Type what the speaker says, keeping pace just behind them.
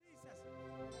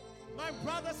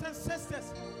my brothers and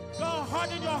sisters, don't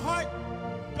harden your heart.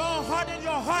 Don't harden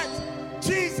your heart.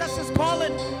 Jesus is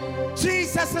calling.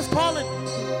 Jesus is calling.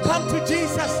 Come to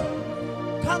Jesus.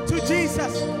 Come to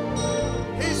Jesus.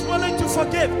 He's willing to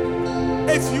forgive.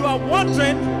 If you are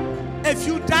wondering, if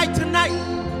you die tonight,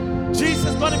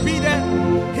 Jesus is going to be there.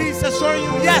 He's assuring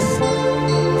you, yes,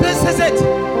 this is it.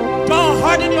 Don't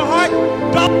harden your heart.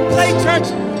 Don't play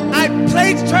church. I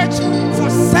played church for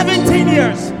 17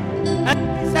 years.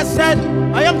 And Jesus said,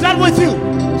 I am done with you.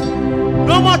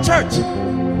 No more church.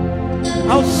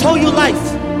 I'll show you life.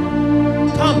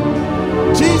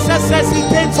 Come. Jesus says he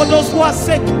came for those who are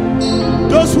sick,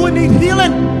 those who need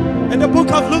healing. In the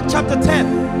book of Luke chapter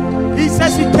 10, he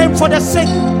says he came for the sick.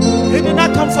 He did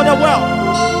not come for the well.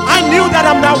 I knew that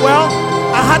I'm not well.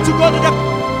 I had to go to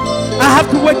I have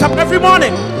to wake up every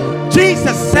morning.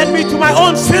 Jesus sent me to my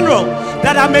own funeral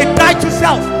that I may die to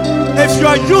self. If you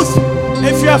are youth,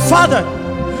 if you are father,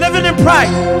 living in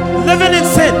pride, living in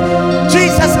sin,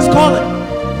 Jesus is calling.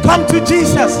 Come to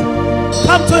Jesus.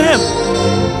 Come to him.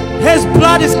 His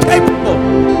blood is capable.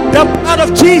 The blood of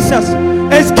Jesus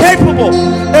is capable.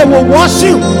 It will wash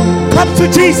you. Come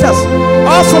to Jesus.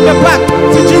 All from the back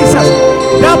to Jesus.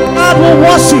 That blood will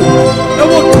wash you. It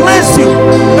will cleanse you.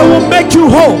 It will make you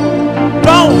whole.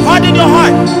 Don't harden your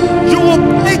heart. You will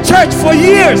play church for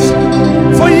years.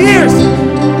 For years.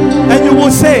 And you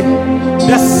will say,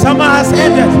 the summer has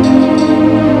ended.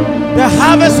 The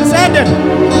harvest is ended.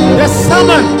 The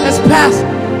summer is past.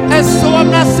 And so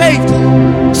I'm not saved.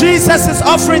 Jesus is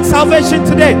offering salvation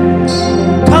today.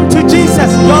 Come to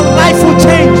Jesus. Your life will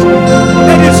change.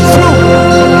 It is true.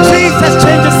 Jesus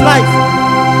changes life.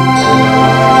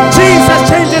 Jesus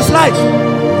changes life.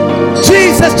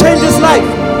 Jesus changes life.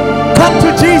 Come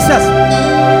to Jesus.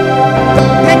 The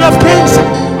King of Kings.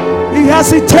 He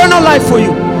has eternal life for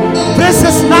you. This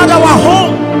is not our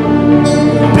home.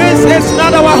 This is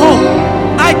not our home.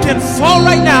 I can fall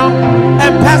right now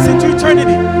and pass into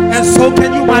eternity. And so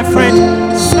can you, my friend.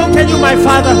 So can you, my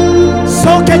father.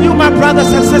 So can you, my brothers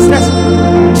and sisters.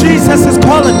 Jesus is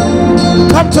calling.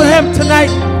 Come to him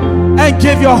tonight and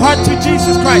give your heart to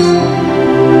Jesus Christ.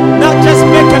 Not just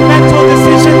make a mental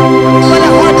decision, but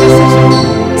a heart decision.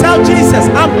 Tell Jesus,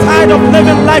 I'm tired of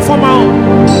living life on my own.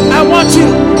 I want you.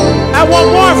 I want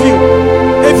more of you.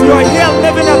 If you are here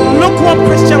living a lukewarm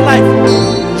Christian life,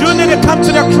 you need to come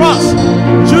to the cross.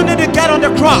 You need to get on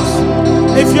the cross.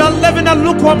 If you're living a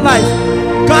lukewarm life,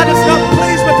 God is not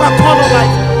pleased with our carnal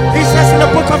life. He says in the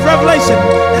book of Revelation,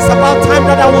 it's about time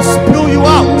that I will spew you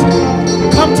out.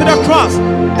 Come to the cross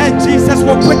and Jesus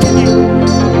will quicken you.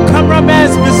 Cameramen,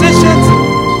 musicians,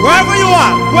 wherever you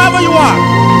are,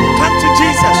 come to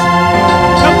Jesus.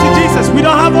 Come to Jesus. We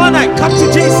don't have all night. Come to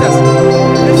Jesus.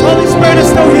 His Holy Spirit is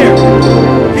still here.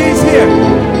 He's here.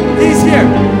 He's here.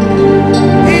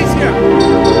 He's here.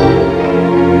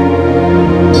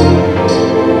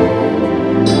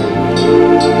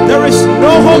 There is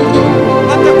no hope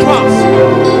but the cross.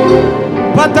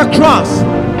 But the cross.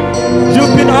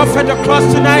 You've been offered the cross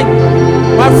tonight.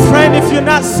 My friend, if you're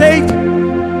not saved,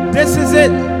 this is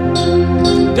it.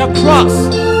 The cross.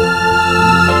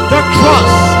 The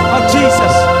cross of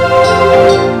Jesus.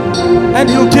 And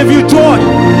he'll give you joy.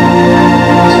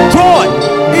 Joy.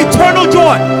 Eternal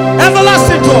joy.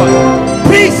 Everlasting joy.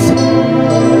 Peace.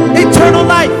 Eternal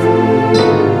life.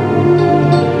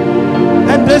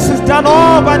 And this is done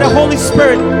all by the Holy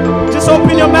Spirit. Just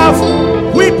open your mouth.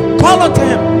 Weep. Call unto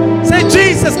him. Say,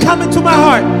 Jesus, come into my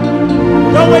heart.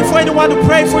 Don't wait for anyone to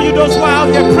pray for you. Those who are out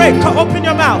here, pray. Open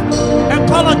your mouth and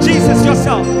call on Jesus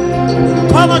yourself.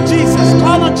 Call on Jesus.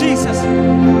 Call on Jesus.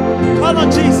 Call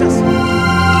on Jesus.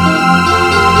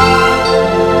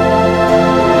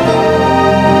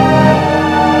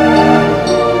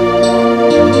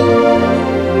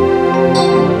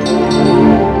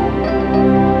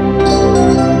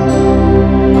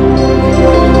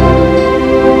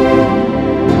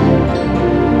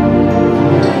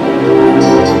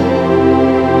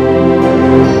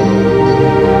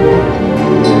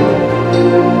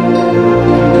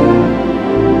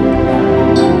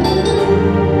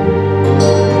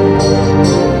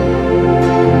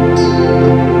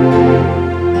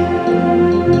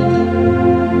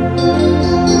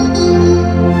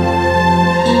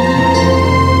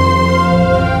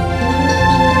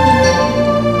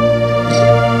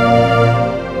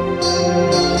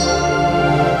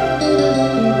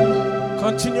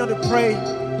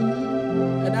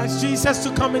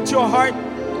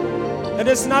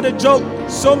 It's not a joke.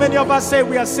 So many of us say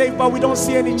we are saved, but we don't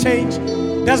see any change.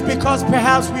 That's because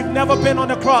perhaps we've never been on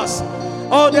the cross.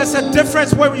 Oh, there's a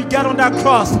difference when you get on that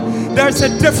cross. There's a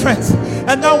difference.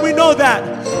 And now we know that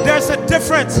there's a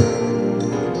difference.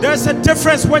 There's a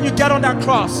difference when you get on that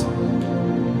cross.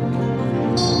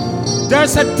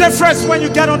 There's a difference when you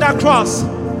get on that cross.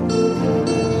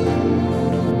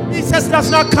 Jesus does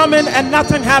not come in and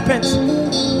nothing happens.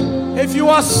 If you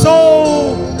are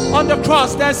so on the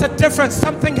cross, there's a difference.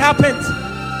 Something happens.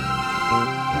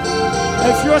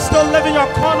 If you're still living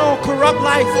your carnal, corrupt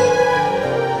life,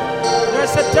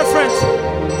 there's a difference.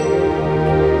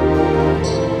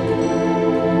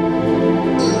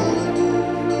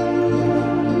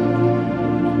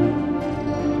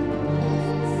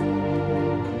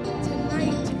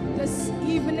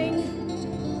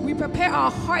 Prepare our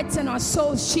hearts and our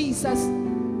souls, Jesus.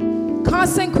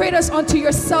 Consecrate us unto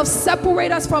yourself.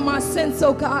 Separate us from our sins,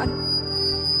 oh God.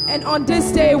 And on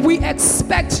this day, we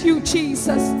expect you,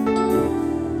 Jesus.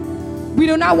 We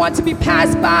do not want to be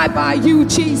passed by you,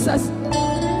 Jesus.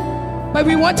 But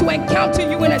we want to encounter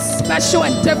you in a special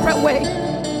and different way.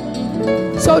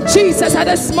 So, Jesus, at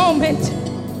this moment,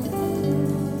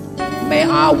 may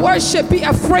our worship be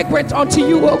a fragrance unto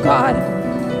you, oh God.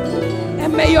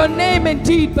 And may your name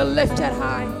indeed be lifted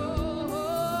high.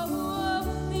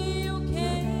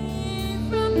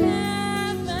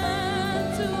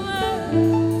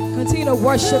 Continue to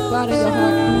worship God in your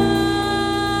heart.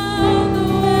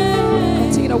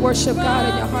 Continue to worship God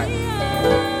in your heart.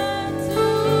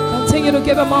 Continue to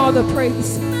give him all the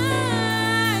praise.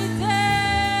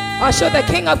 Usher the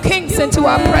King of Kings into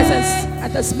our presence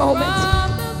at this moment.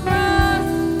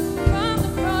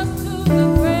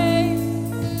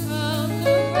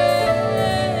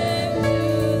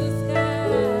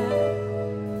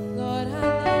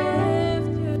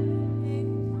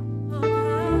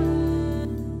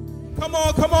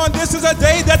 Come on, this is a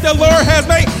day that the Lord has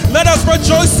made. Let us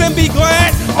rejoice and be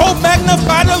glad. Oh,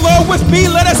 magnify the Lord with me.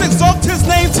 Let us exalt his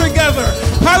name together.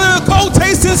 Hallelujah. Go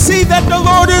taste and see that the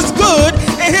Lord is good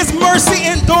and his mercy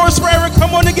endures forever.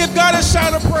 Come on and give God a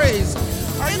shout of praise.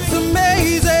 It's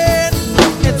amazing.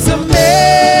 It's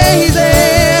amazing.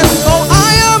 Oh,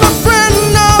 I am a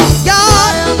friend of God.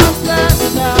 I am a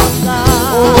friend of God.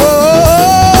 Oh.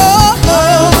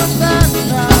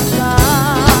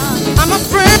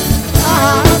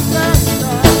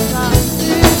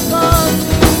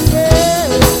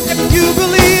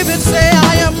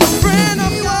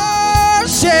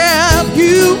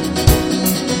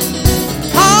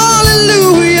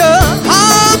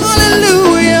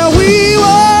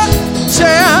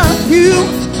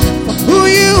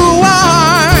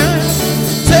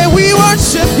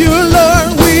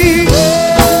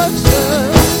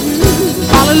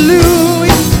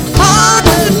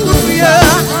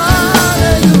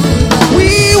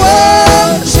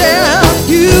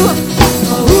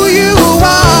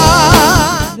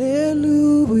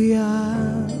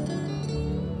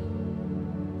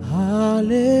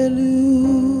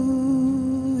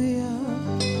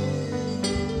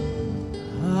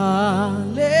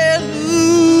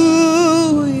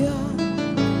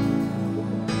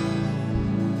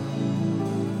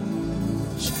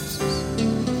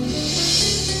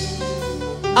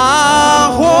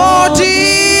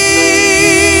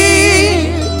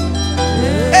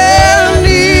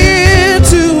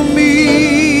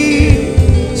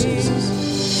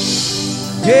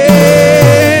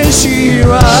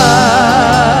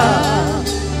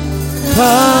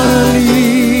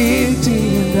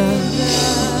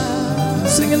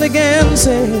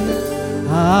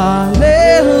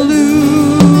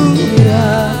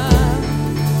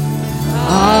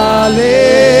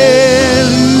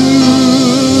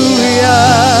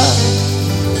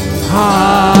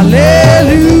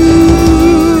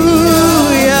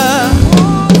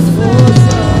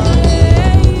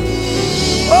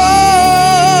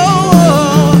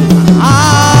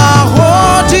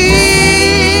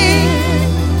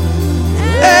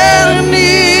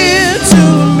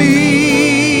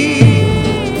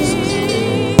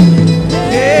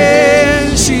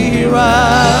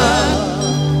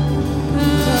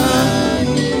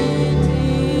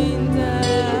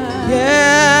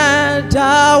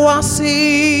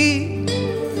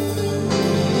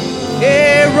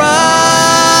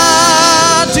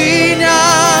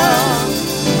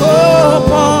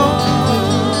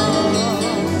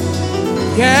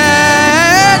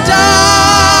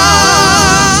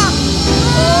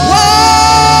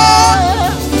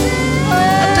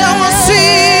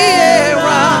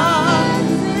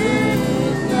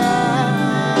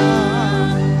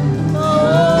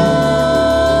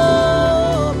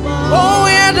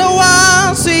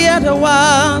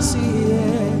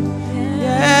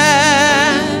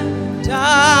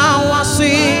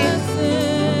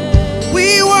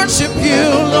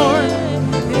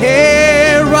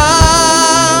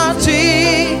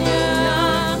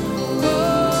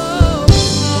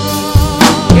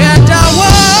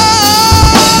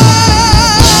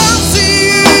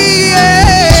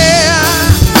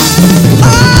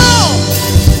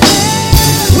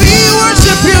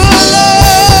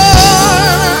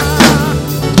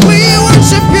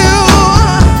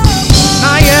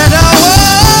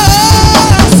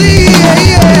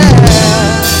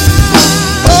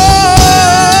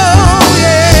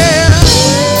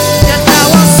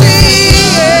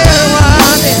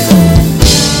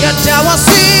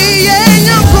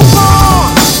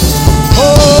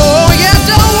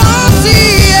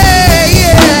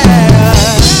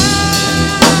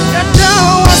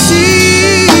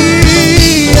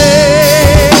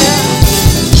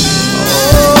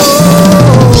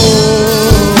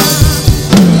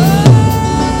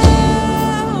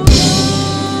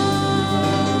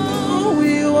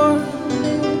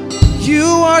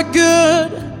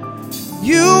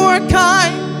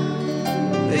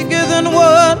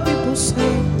 people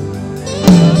say.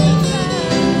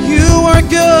 You are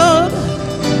good,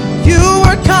 you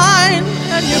are kind,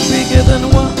 and you're bigger than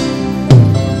what.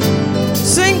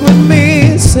 Sing with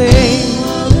me, say,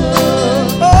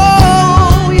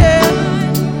 oh yeah.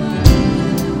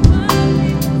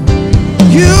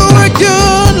 You are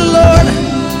good, Lord,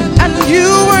 and you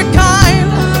are kind,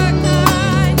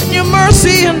 and your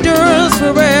mercy endures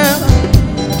forever.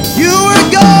 You are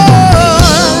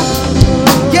good,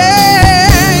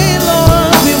 yeah,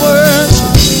 Lord, we worship.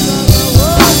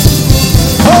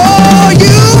 Oh,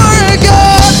 you are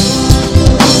good,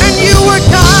 and you are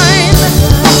kind,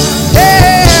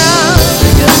 yeah,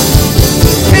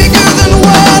 bigger than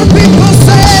what people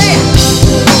say,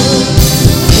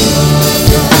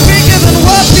 bigger than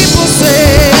what people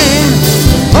say.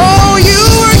 Oh, you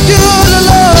are good,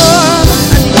 Lord,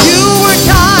 and you are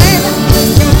kind,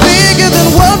 bigger than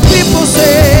what people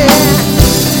say.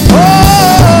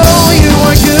 Oh, you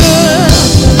are good,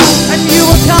 and you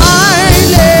are kind,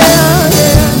 yeah,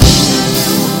 yeah.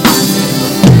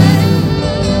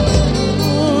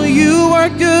 Oh, you are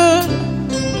good,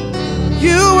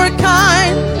 you are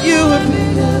kind, you are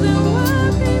bigger than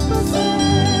what people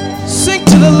say. Sing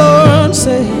to the Lord,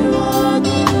 say,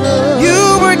 you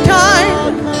are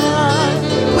kind.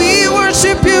 We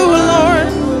worship you, Lord.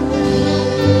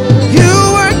 You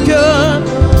are good.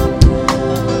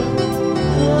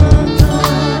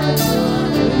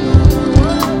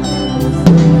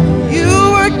 You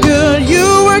are good. You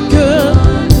are good.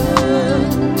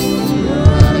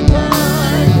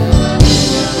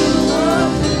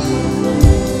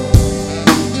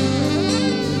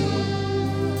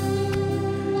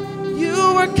 You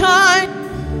are kind.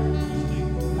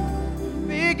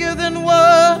 Bigger than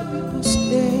what people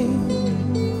say.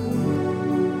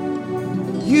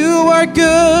 You are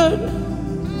good.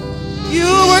 You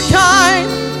are kind.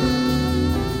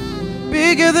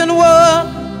 Bigger than what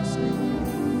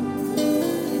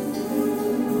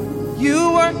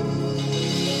you are.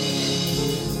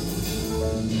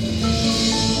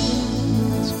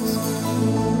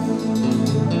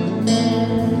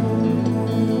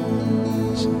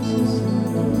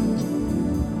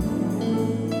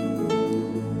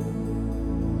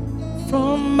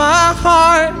 From my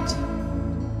heart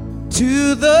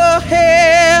to the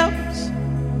hills,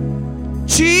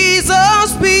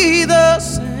 Jesus be the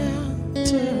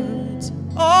center. It's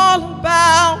all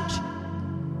about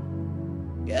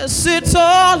you. Yes, it's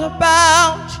all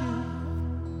about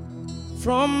you.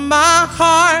 From my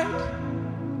heart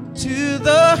to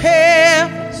the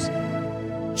hills,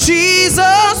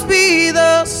 Jesus be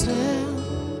the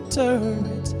center.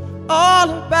 It's all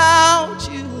about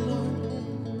you,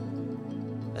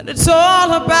 and it's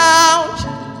all about you.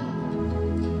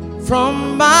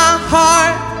 From my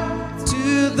heart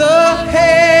to the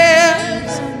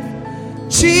hills,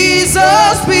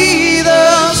 Jesus be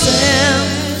the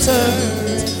center.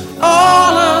 It's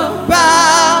all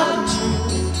about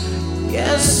you.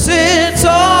 Yes, it's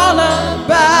all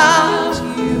about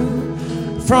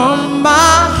you. From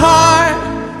my heart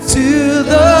to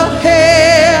the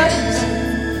hills,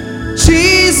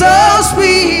 Jesus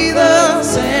be the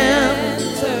center.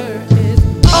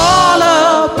 All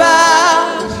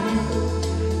about you.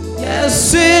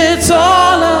 Yes, it's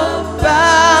all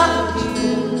about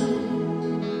you.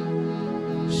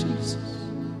 Jesus,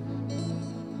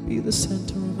 be the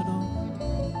center of it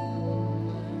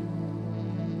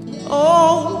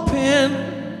all. Open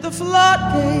the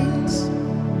floodgates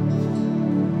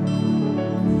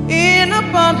in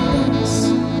abundance,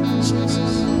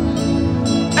 Jesus,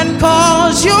 and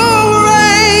cause your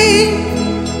rain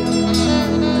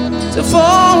to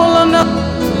fall on us,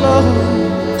 Lord.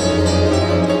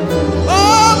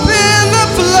 Open the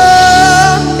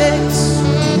floodgates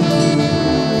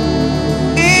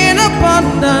in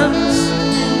abundance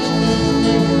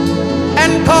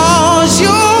and cause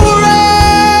your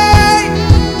rain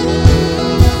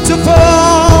to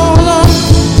fall on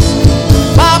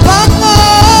Papa.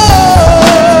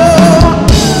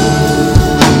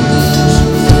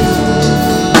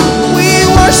 We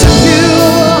worship you,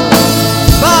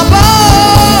 Papa.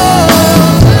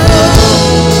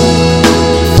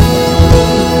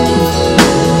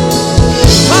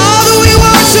 Father, we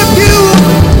worship you,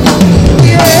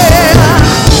 yeah.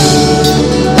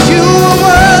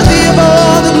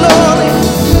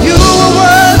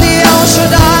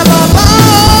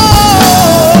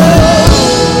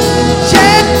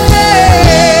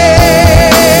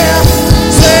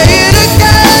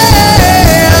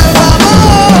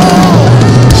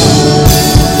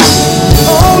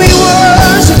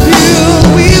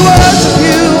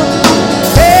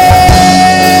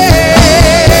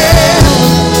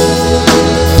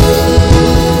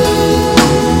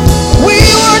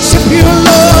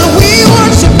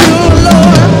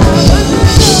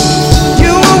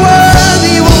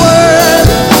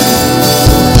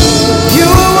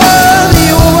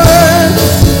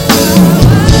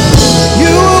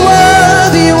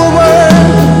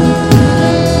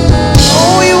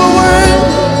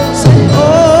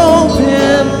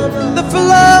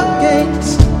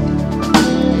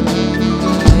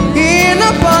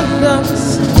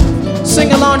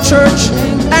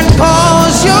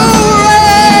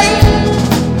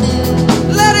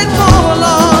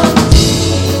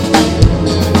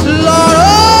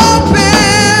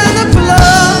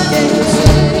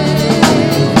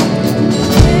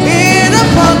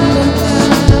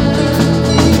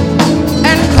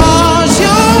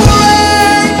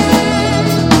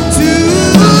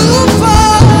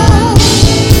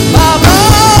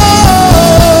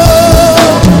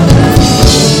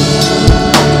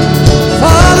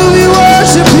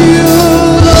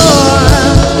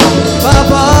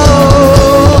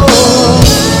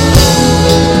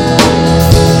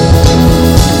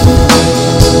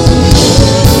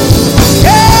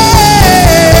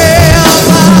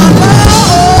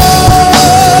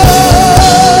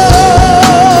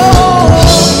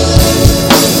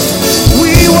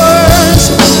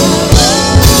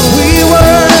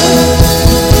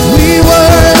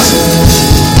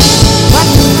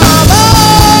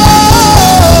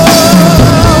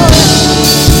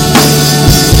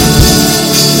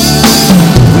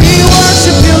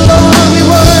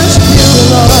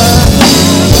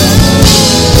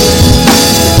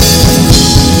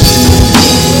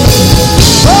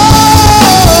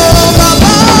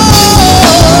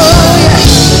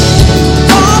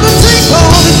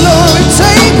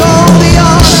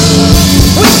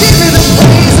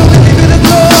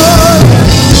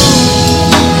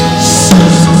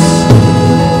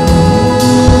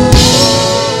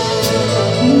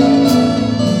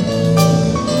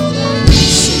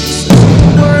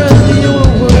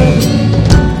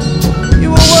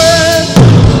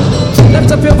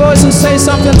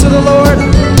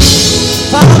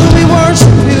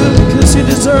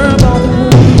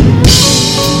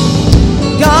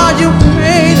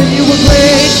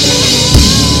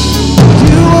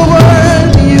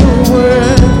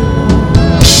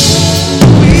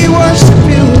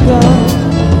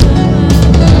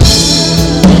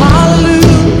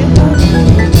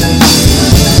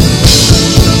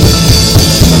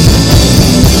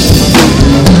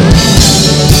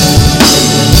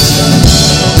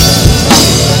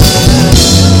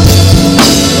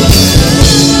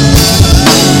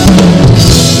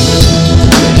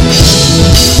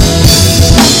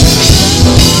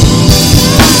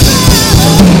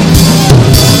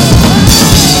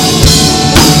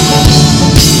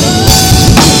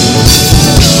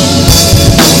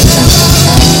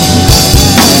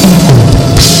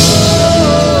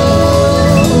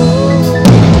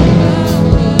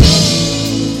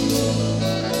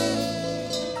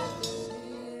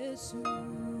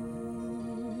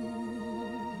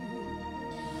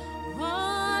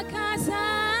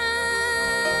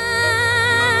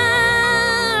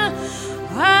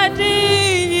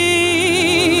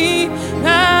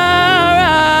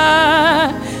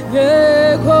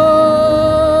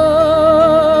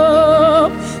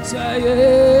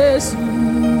 Yesu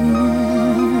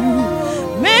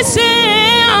Messi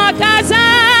akaza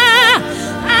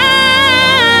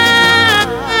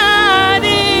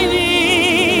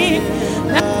adini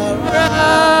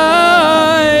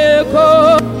naraeko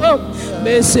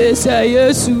Messi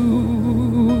Yesu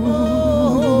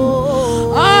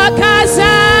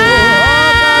akaza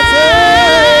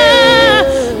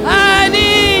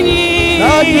adini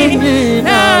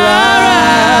naraeko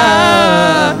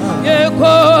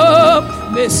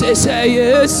Messi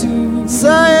Yesu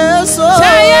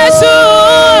Yesu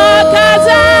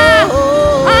akaza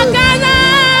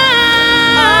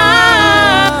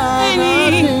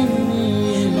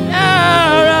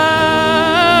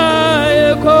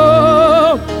naraeko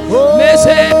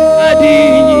Messi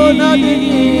adini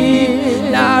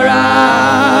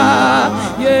naraeko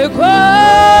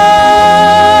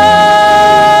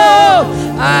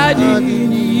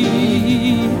adini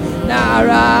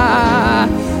narayedi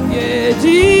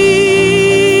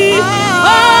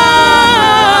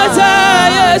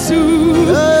Yesu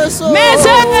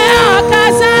Messi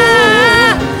akaza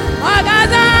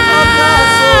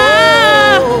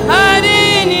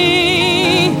adini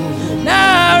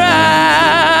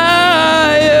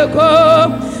naraeko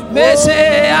Messi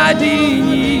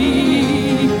adini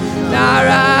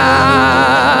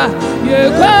naraeko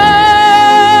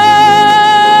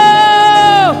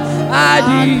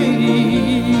adini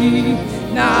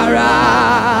narayedi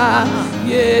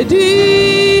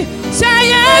say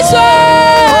yes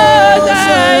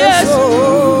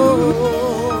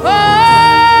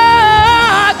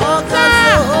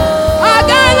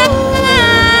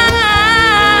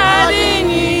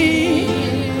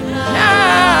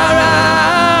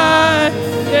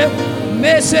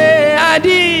Messi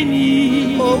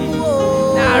adini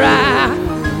nara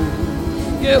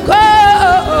yeko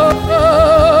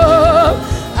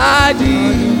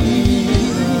adini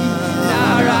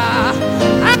nara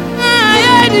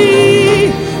ayedi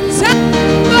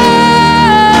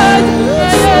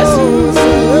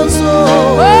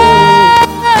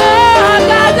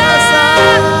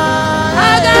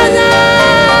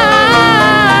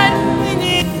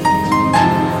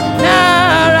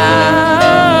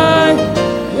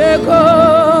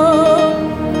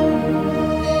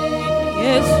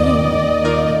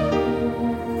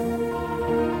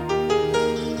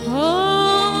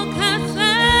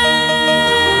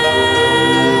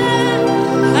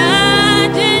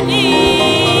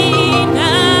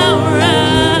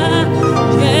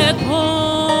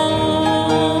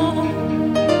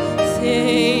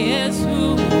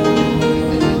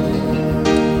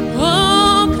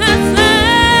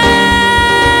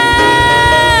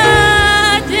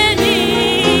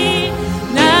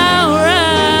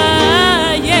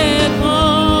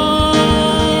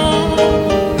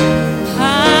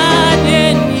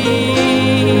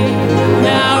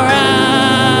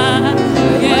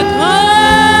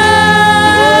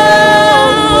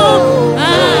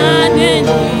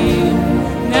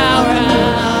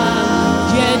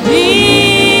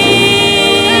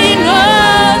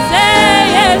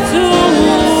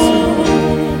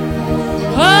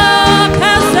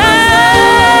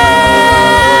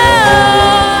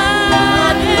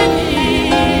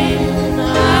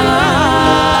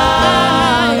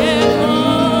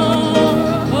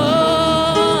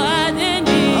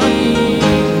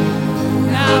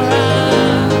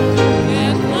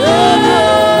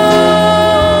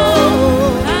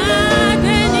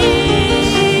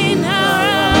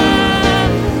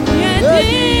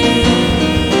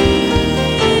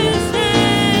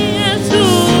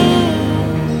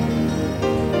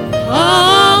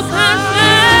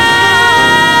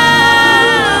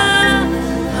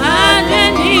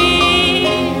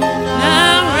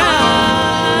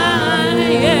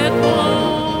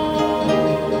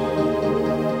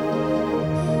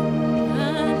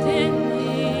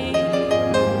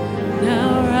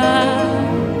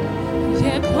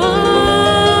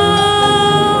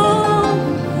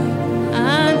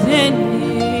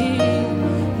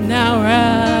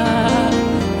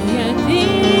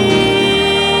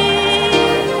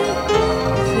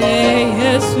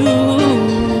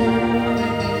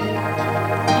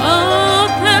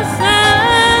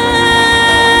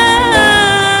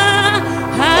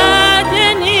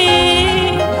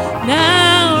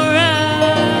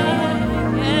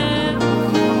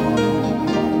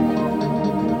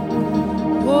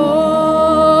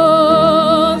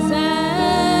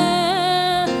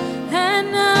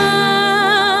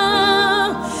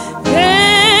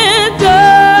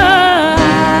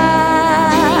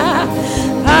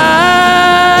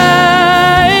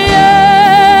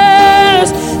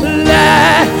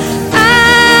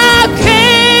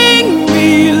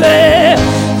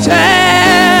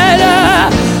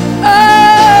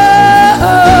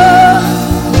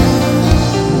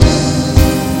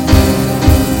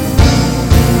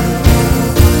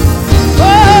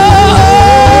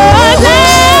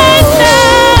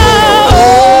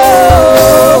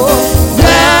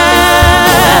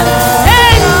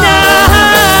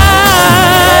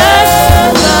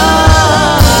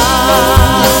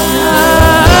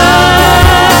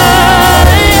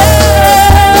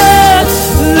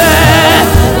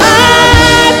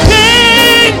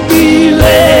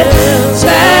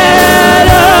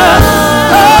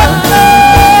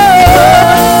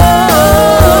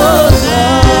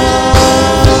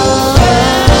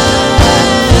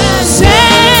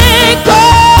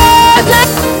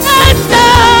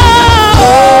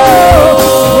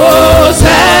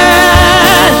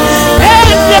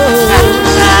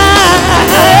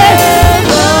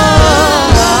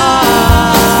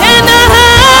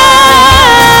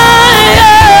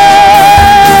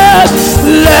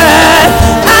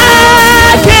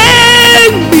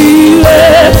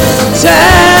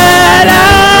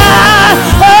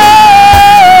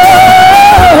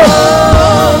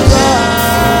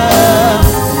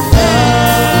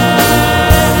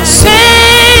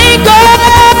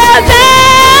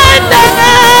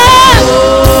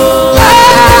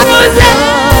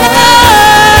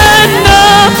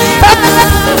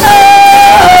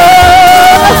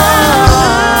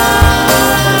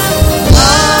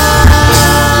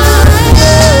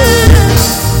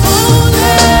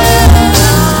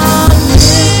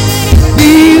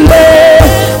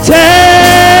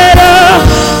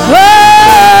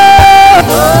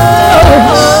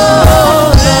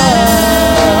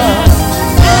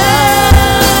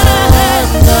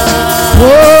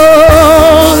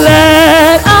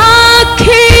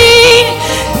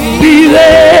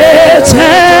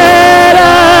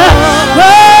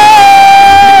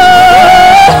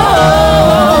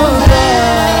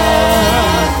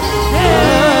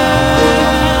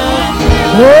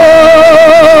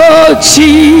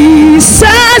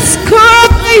Jesus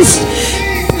Christ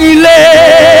be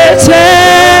lifted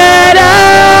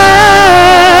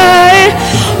high.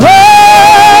 Oh,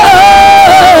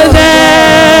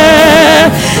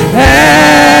 there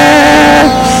and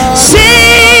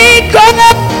sing God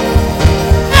and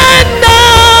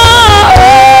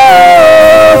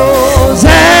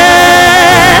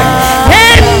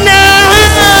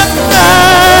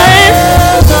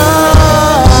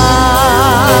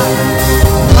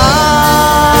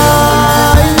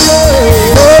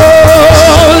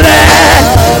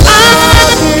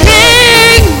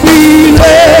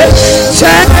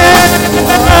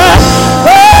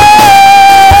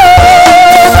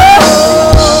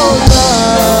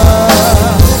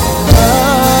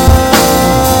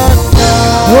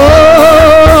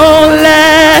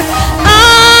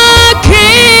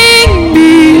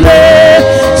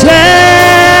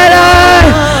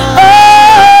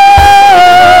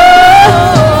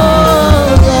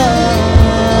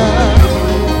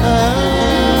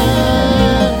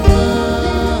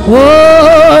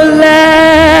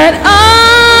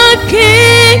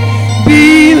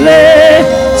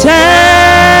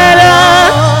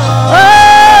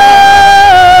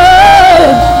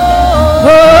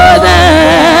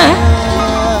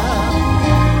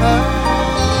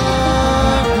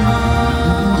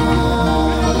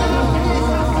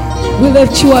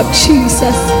lift you up,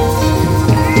 Jesus.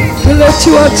 We lift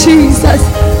you up, Jesus.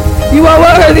 You are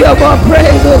worthy of our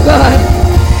praise, oh God.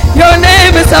 Your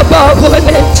name is above all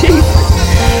name, Jesus.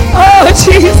 Oh,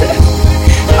 Jesus.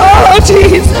 Oh,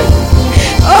 Jesus.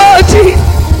 Oh, Jesus.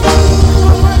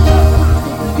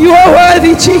 You are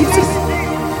worthy, Jesus.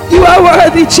 You are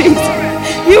worthy, Jesus.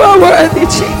 You are worthy,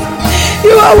 Jesus.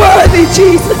 You are worthy,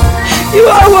 Jesus. You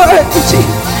are worthy,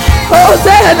 Jesus.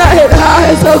 Hosanna in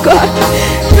highest, oh God.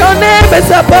 Your name is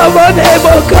above all name,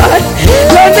 oh God.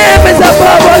 Your name is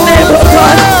above all name, oh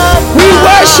God. We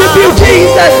worship you,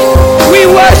 Jesus. We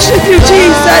worship you,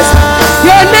 Jesus.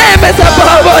 Your name is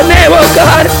above all name, oh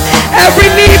God. Every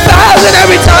knee bows and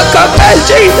every tongue confess,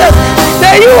 Jesus,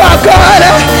 that you are God.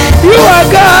 You are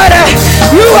God.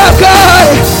 You are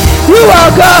God. You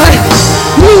are God.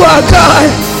 You are God.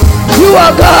 You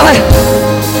are God.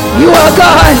 You are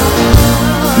God.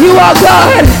 You are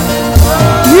God.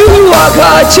 You are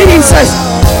God, Jesus.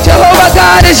 Jehovah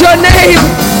God is your name.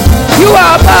 You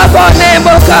are above all name,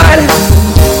 oh God.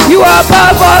 You are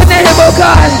above all name, oh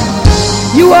God.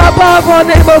 You are above all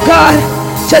name, oh God.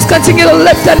 Just continue to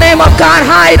lift the name of God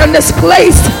high in this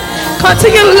place.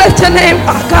 Continue to lift the name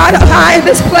of God high in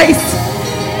this place.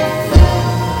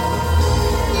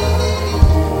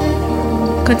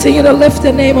 Continue to lift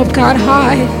the name of God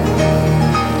high.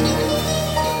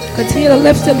 Continue to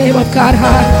lift the name of God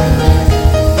high.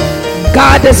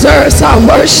 God deserves our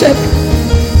worship.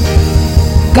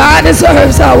 God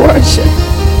deserves our worship.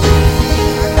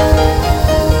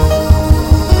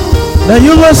 Now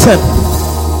you listen.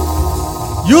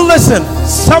 You listen.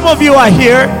 Some of you are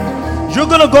here. You're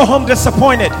going to go home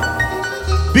disappointed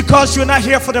because you're not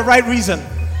here for the right reason.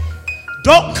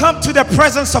 Don't come to the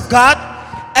presence of God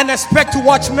and expect to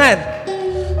watch men.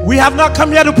 We have not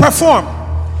come here to perform.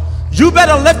 You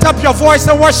better lift up your voice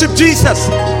and worship Jesus.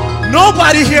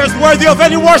 Nobody here is worthy of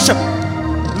any worship.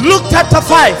 Luke chapter 5.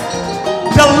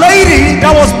 The lady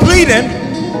that was bleeding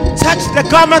touched the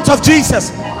garment of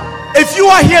Jesus. If you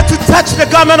are here to touch the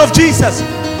garment of Jesus,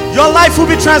 your life will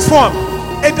be transformed.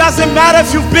 It doesn't matter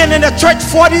if you've been in the church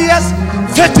 40 years,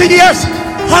 50 years,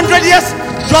 100 years,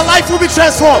 your life will be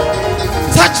transformed.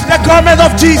 Touch the garment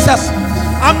of Jesus.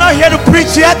 I'm not here to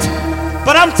preach yet,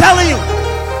 but I'm telling you,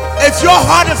 if your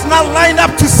heart is not lined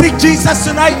up to seek Jesus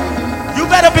tonight, you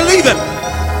better believe him.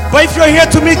 But if you're here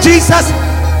to meet Jesus,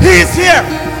 he is here,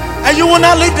 and you will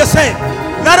not leave the same.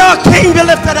 Let our King be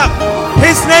lifted up.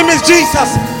 His name is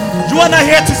Jesus. You are not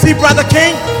here to see Brother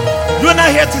King. You are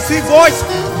not here to see voice.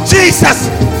 Jesus,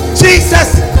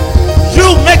 Jesus.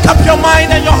 You make up your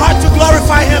mind and your heart to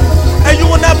glorify him, and you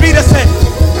will not be the same.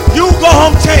 You go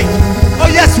home changed. Oh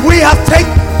yes, we have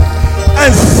taken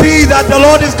and see that the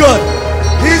Lord is good.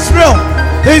 He's real.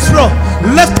 He's real.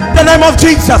 Lift up the name of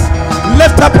Jesus.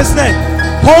 Lift up his name.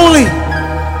 Holy.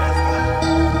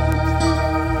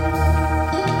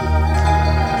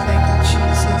 Thank you,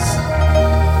 Jesus.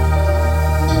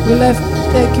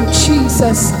 Thank you,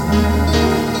 Jesus.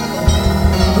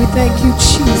 We thank you,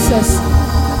 Jesus.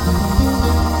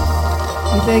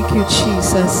 We thank you,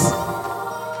 Jesus.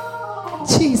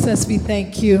 Jesus, we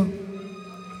thank you.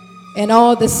 And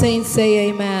all the saints say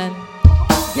amen.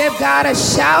 Give God a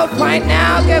shout right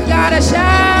now. Give God a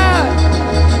shout.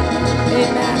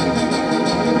 Amen.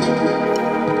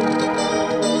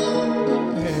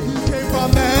 Came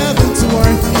from heaven to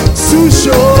earth to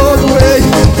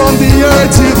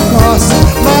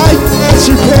debt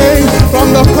you paid,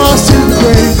 from the cross to the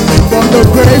grave, from the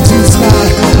grave to the sky.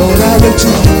 Lord, I lift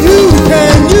you. You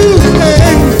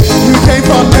came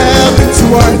from heaven to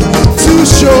earth to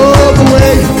show the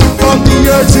way, from the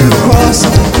earth to the cross.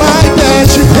 My debt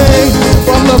you paid,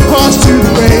 from the cross to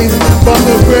the grave, from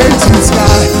the grave to the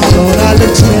sky. Lord, I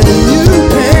lift you.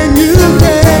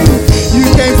 You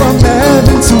came from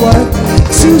heaven to earth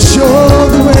to show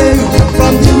the way,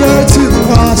 from the earth to the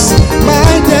cross.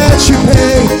 My debt you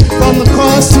paid, from the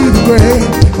cross to the grave,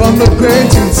 from the grave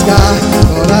to the sky.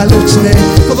 Lord, I lift your name.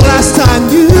 For the last time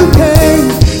you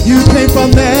came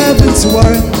from heaven to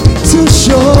earth to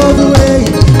show the way,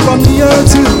 from the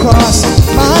earth to the cross.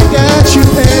 My debt you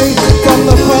paid, from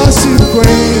the cross to the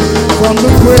grave, from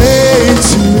the grave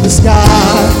to the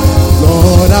sky.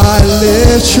 Lord, I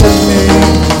lift your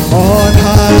name on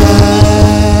high.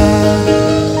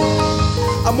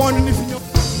 I'm wondering if you know.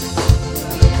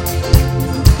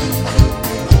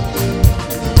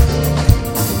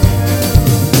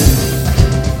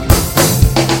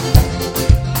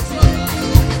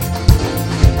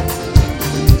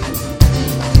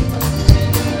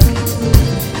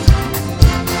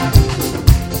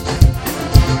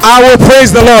 I will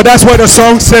praise the Lord. That's what the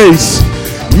song says.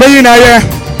 May na ye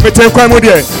meten kwa mu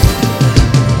de.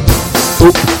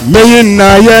 May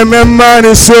na ye me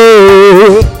man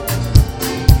so.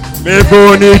 Me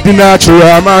boni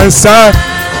dinachura mansa.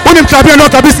 Unim klapi no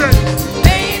klapi say.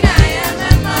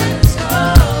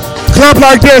 Clap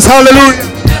like this. Hallelujah.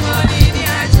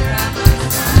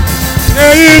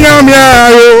 May na me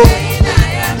ayo.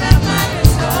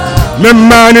 Me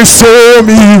man so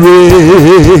me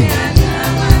we.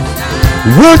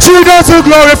 Won't you dance to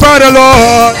glorify the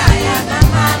Lord?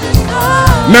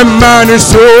 My man is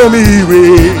so me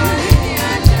way.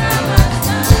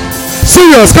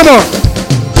 Serious, come on.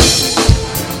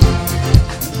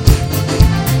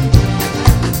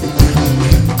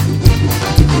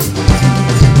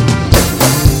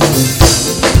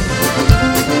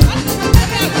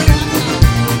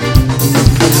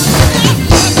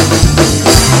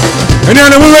 And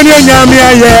then we went in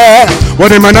Yamia,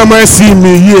 what am I see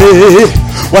me?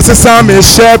 What's a Sammy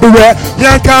Shabra?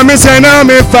 Yanka Miss and I'm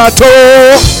a fato.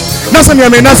 Nothing I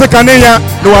mean, Nasa Canea,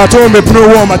 no, I told me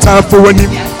no warm time for when you.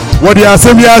 What do you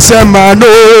say? Yes, man, no.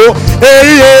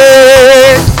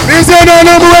 Hey, is there no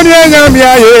number one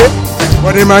Yamia?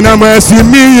 What am I see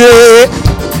me?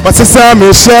 What's a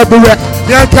Sammy Shabra?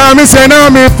 Yanka Miss and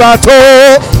I'm a fato.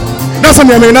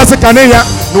 Nothing I mean, Nasa Canea,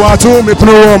 no, I told me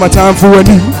no warm time for when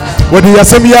you. What do you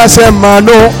say? Yes, man,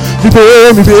 no. Me may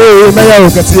I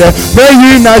get here. May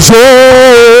you not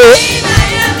show.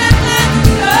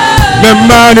 The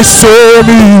man is so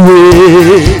me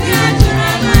way.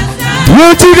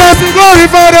 Won't you dance to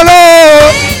glorify the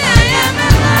Lord?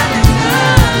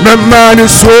 The man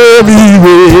is so me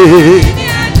way.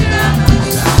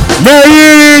 May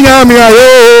you not me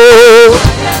ayo.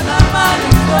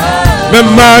 The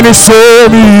man is so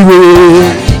me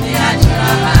way.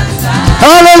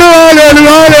 Hallelujah,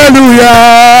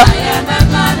 hallelujah.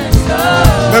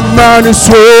 The man is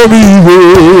so me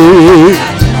way.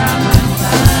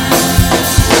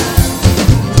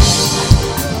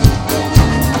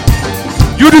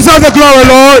 You deserve the glory,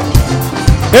 Lord.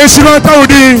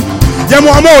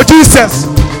 Jesus.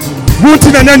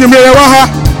 Wunti na nani mrewaha.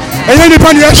 Enye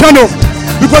nipa ni channel.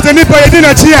 Because the nipa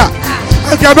yedina chia.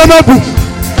 Akabama bu.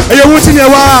 Eye wunti ne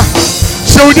wa.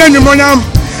 So then you monam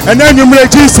and then you mre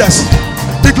Jesus.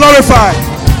 Be glorified.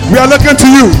 We are looking to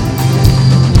you.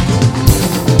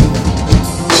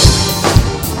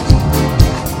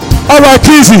 All right,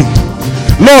 Kizzy.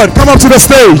 Lord, come up to the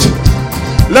stage.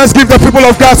 Let's give the people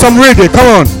of God some reggae. Come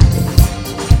on.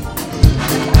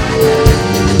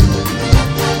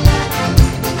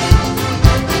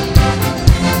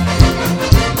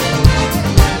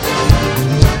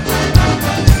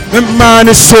 The man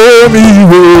is so me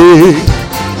way.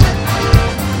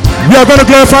 We are going to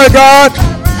glorify God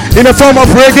in the form of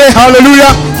reggae.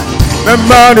 Hallelujah. The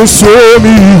man is so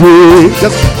me way.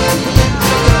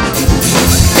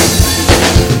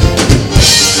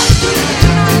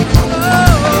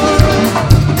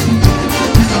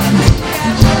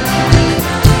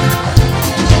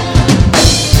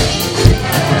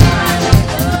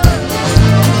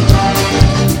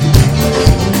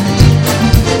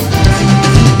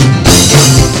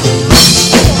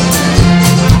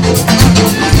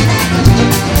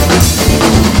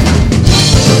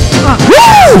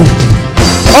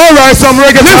 Alright, some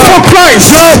reggae. Live for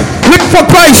Christ, yo. Live for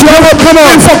Christ, yo. Come on.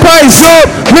 Live for Christ, yo.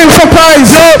 Live for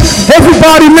Christ, yo.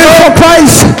 Everybody live for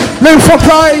Christ. Live for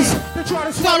Christ. They try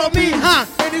to swallow me, huh?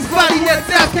 And it's nobody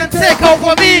else can take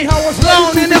over me. I was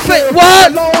Alone in the field. field.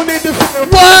 What? Alone in the field.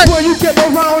 What? When you get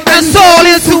around And soul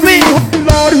into me.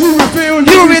 Lord, who revealed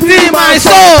You redeem my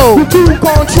soul. You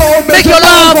control. Make your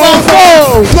love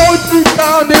unfold. Flow deep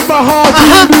down in my heart.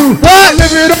 You do. What?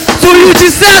 Live it up. To you,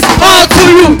 Jesus, all to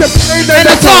you. The pain And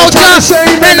the torture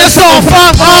and the suffer,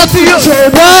 all to you.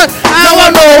 What? I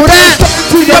want to know that.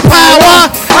 to Your power,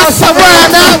 I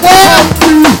surrender. What?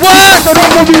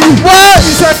 What?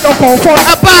 He said, no comfort.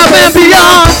 Above and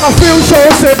beyond. I feel so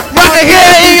sick. Right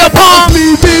here in your palm.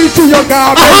 Lead me to your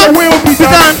God. Your will be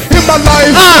done in my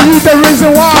life. He's the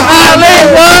reason why I live.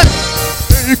 What?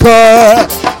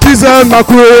 Jesus, my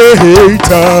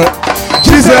creator.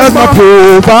 Jesus, my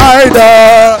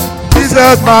provider.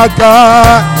 Jesus, my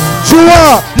God. You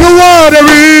are the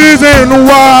reason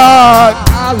why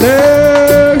I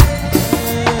live.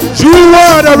 You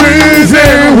are the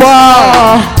reason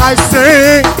why I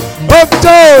sing of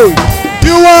joy.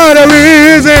 You are the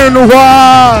reason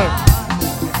why.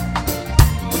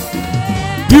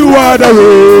 You are the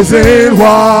reason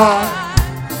why.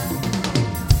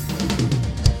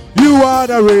 You are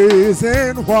the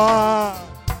reason why.